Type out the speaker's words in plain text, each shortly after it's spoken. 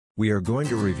We are going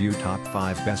to review top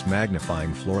 5 best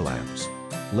magnifying floor lamps.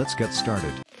 Let's get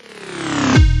started.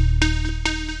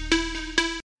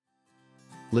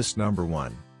 List number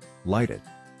 1. Light It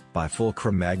by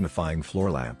Fulcrum Magnifying Floor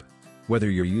Lamp.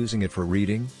 Whether you're using it for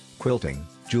reading, quilting,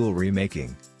 jewelry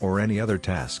making, or any other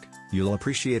task, you'll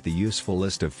appreciate the useful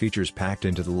list of features packed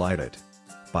into the Light It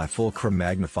by Fulcrum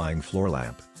Magnifying Floor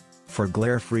Lamp. For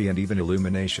glare-free and even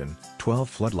illumination, 12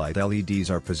 floodlight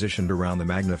LEDs are positioned around the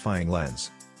magnifying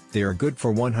lens. They are good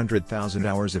for 100,000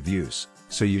 hours of use,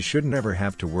 so you shouldn't ever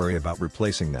have to worry about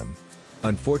replacing them.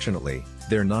 Unfortunately,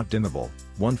 they're not dimmable,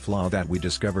 one flaw that we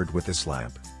discovered with this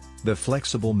lamp. The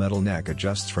flexible metal neck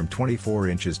adjusts from 24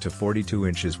 inches to 42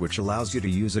 inches, which allows you to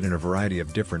use it in a variety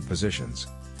of different positions.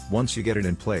 Once you get it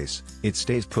in place, it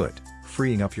stays put,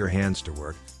 freeing up your hands to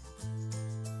work.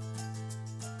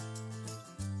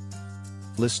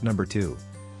 List number 2.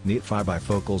 Neatfy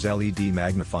Bifocal's LED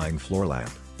Magnifying Floor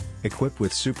Lamp. Equipped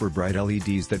with super bright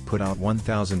LEDs that put out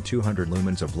 1,200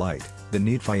 lumens of light, the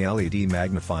Neatfy LED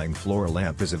Magnifying Floor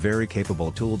Lamp is a very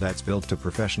capable tool that's built to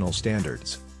professional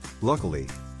standards. Luckily,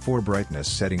 4 brightness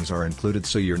settings are included,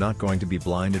 so you're not going to be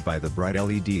blinded by the bright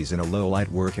LEDs in a low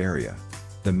light work area.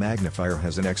 The magnifier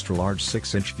has an extra large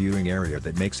 6-inch viewing area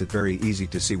that makes it very easy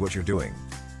to see what you're doing.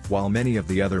 While many of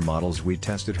the other models we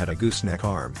tested had a gooseneck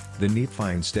arm, the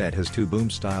Neatfy instead has 2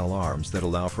 boom-style arms that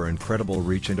allow for incredible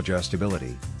reach and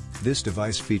adjustability. This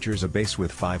device features a base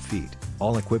with 5 feet,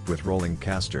 all equipped with rolling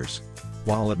casters.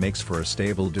 While it makes for a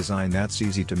stable design that's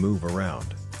easy to move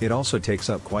around, it also takes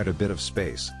up quite a bit of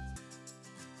space.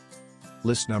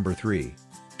 List number 3.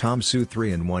 Tomsu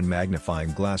 3-in-1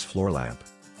 Magnifying Glass Floor Lamp.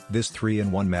 This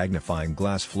 3-in-1 magnifying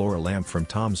glass floor lamp from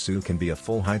Tomsu can be a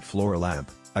full-height floor lamp,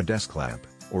 a desk lamp,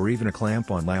 or even a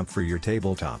clamp-on lamp for your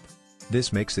tabletop.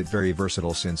 This makes it very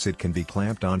versatile since it can be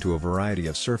clamped onto a variety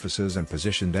of surfaces and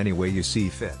positioned any way you see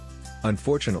fit.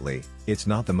 Unfortunately, it's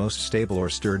not the most stable or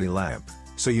sturdy lamp,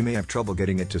 so you may have trouble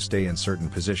getting it to stay in certain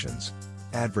positions.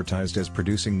 Advertised as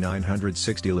producing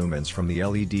 960 lumens from the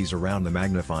LEDs around the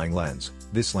magnifying lens,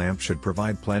 this lamp should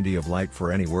provide plenty of light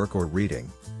for any work or reading.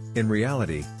 In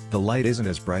reality, the light isn't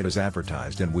as bright as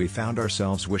advertised, and we found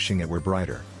ourselves wishing it were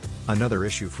brighter. Another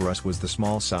issue for us was the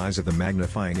small size of the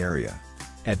magnifying area.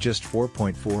 At just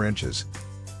 4.4 inches.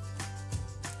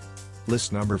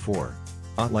 List number 4.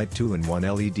 OttLite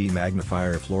 2-in-1 LED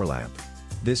Magnifier Floor Lamp.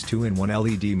 This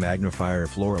 2-in-1 LED magnifier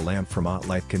floor lamp from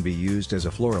OttLite can be used as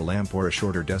a floor lamp or a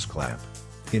shorter desk lamp.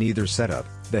 In either setup,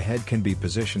 the head can be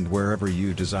positioned wherever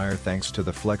you desire thanks to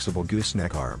the flexible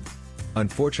gooseneck arm.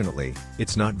 Unfortunately,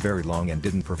 it's not very long and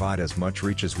didn't provide as much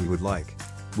reach as we would like.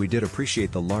 We did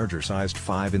appreciate the larger sized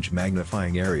 5-inch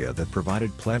magnifying area that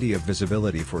provided plenty of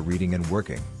visibility for reading and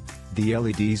working. The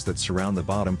LEDs that surround the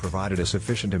bottom provided a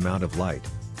sufficient amount of light,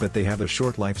 but they have a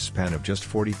short lifespan of just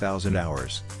 40,000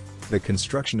 hours. The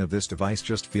construction of this device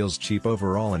just feels cheap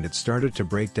overall, and it started to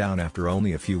break down after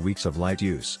only a few weeks of light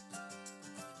use.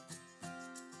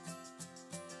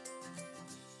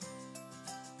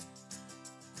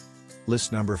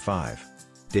 List number 5.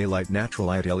 Daylight Natural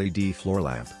Light LED Floor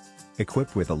Lamp.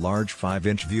 Equipped with a large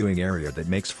 5-inch viewing area that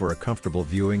makes for a comfortable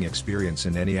viewing experience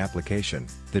in any application,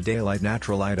 the Daylight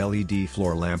Natural Light LED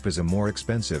Floor Lamp is a more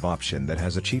expensive option that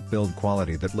has a cheap build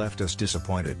quality that left us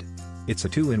disappointed. It's a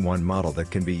 2-in-1 model that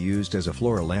can be used as a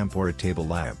floor lamp or a table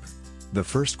lamp. The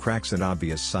first cracks and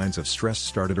obvious signs of stress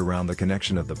started around the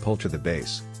connection of the pole to the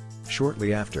base.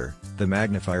 Shortly after, the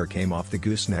magnifier came off the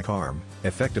gooseneck arm,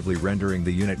 effectively rendering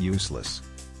the unit useless.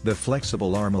 The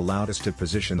flexible arm allowed us to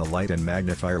position the light and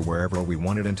magnifier wherever we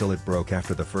wanted until it broke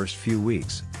after the first few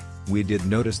weeks. We did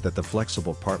notice that the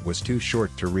flexible part was too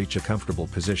short to reach a comfortable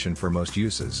position for most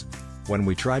uses. When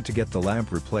we tried to get the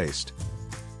lamp replaced,